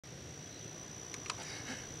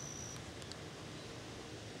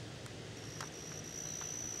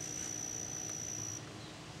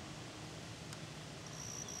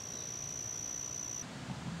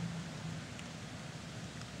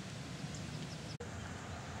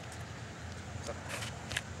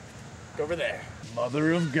over there.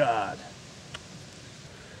 Mother of God.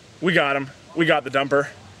 We got him. We got the dumper.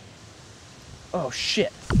 Oh,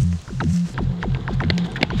 shit.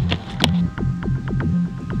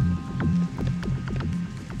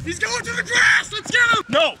 He's going to the grass! Let's get him!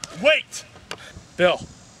 No, wait! Bill,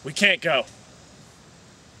 we can't go.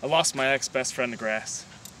 I lost my ex-best friend to grass.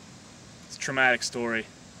 It's a traumatic story.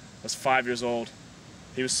 I was 5 years old.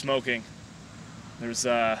 He was smoking. There was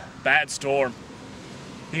a bad storm.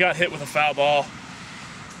 He got hit with a foul ball.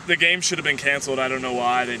 The game should have been canceled. I don't know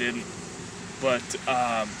why they didn't. But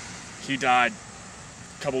he died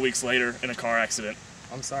a couple weeks later in a car accident.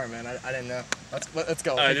 I'm sorry, man. I didn't know. Let's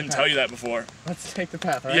go. I didn't tell you that before. Let's take the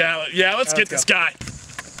path, all right? Yeah, let's get this guy.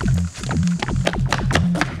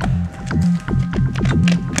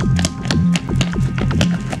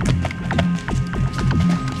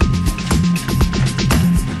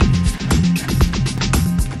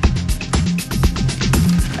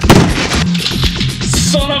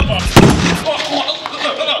 Son of a...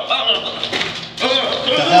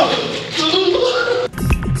 What the hell?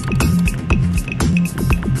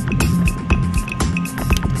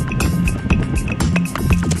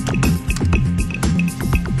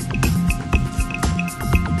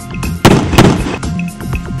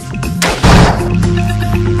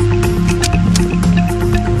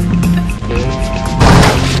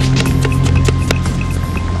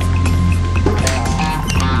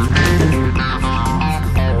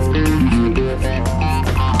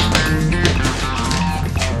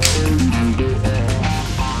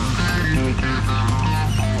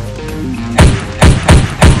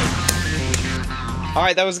 All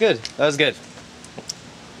right, that was good. That was good.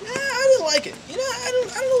 Nah, I didn't like it. You know, I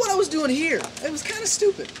don't know what I was doing here. It was kind of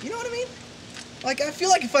stupid. You know what I mean? Like, I feel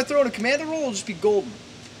like if I throw in a commander role, it'll just be golden.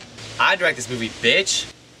 I direct this movie,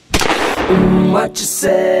 bitch. What you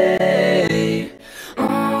say?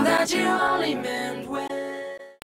 That you only meant